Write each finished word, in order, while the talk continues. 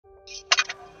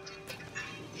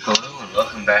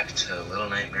welcome back to Little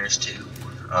Nightmares 2.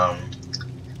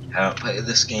 Haven't played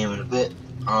this game in a bit.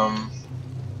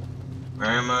 Where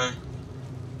am I?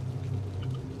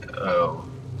 Oh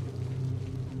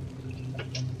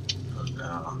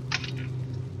no.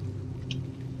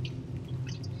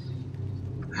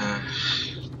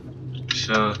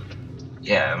 So,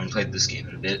 yeah, I haven't played this game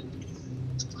in a bit.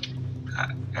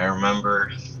 I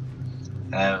remember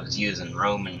I was using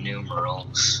Roman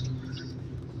numerals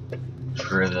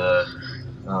for the,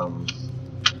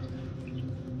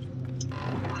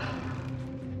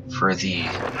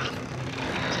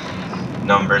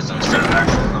 numbers instead of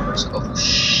actual numbers. Oh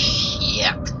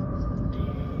shit!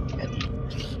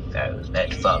 That was about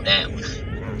to fall down.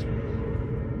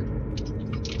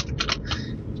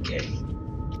 Okay.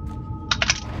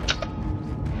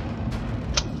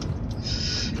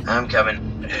 I'm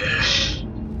coming.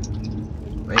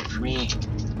 Wait for me.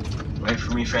 Wait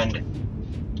for me, friend.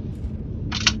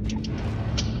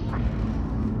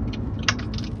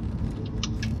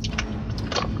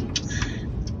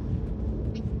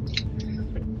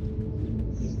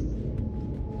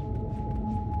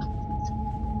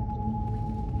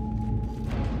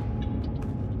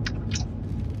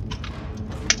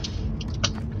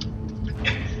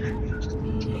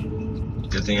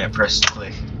 Good thing I pressed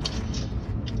play.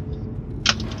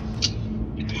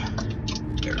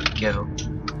 There we go.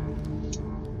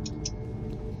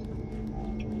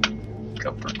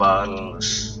 Couple of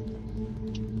bottles.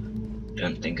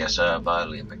 Don't think I saw a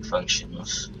bottle in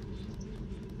McFunctions.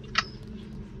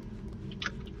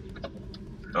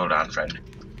 Hold on, friend.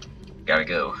 Gotta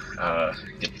go.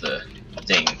 Get the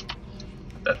thing.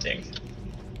 That thing.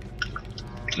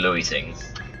 Glowy thing.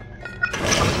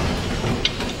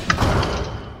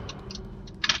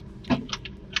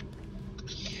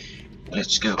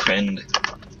 Let's go, friend.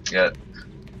 Got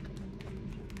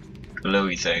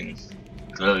glowy thing.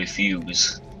 Glowy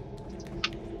fuse.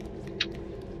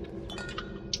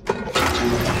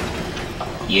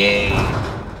 Yay.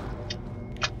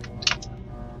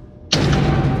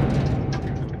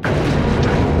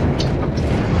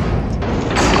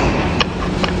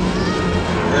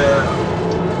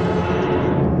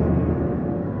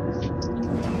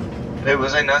 Wait,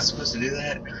 was I not supposed to do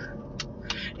that?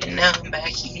 And now I'm back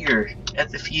here at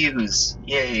the fuse.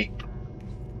 Yay.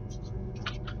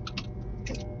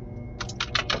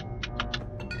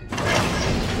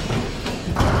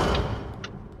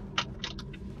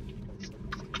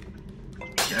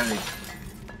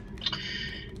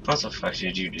 What the fuck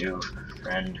did you do,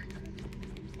 friend?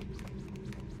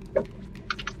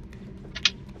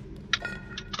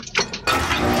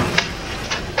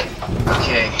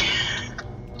 Okay.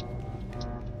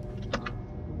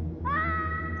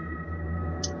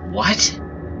 What?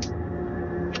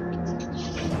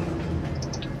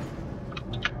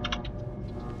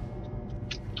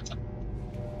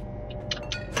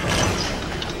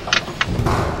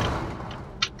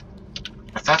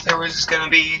 I thought there was gonna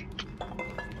be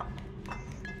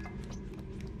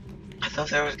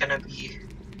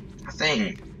a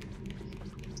thing.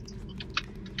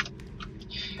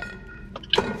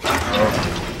 Oh.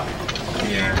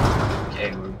 Yeah.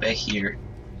 Okay, we're back here.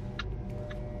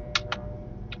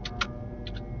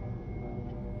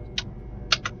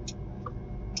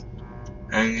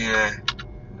 I'm gonna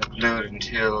upload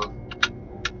until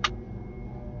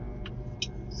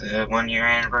the 1-year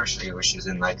anniversary, which is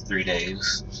in like 3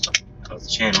 days of the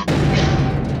channel.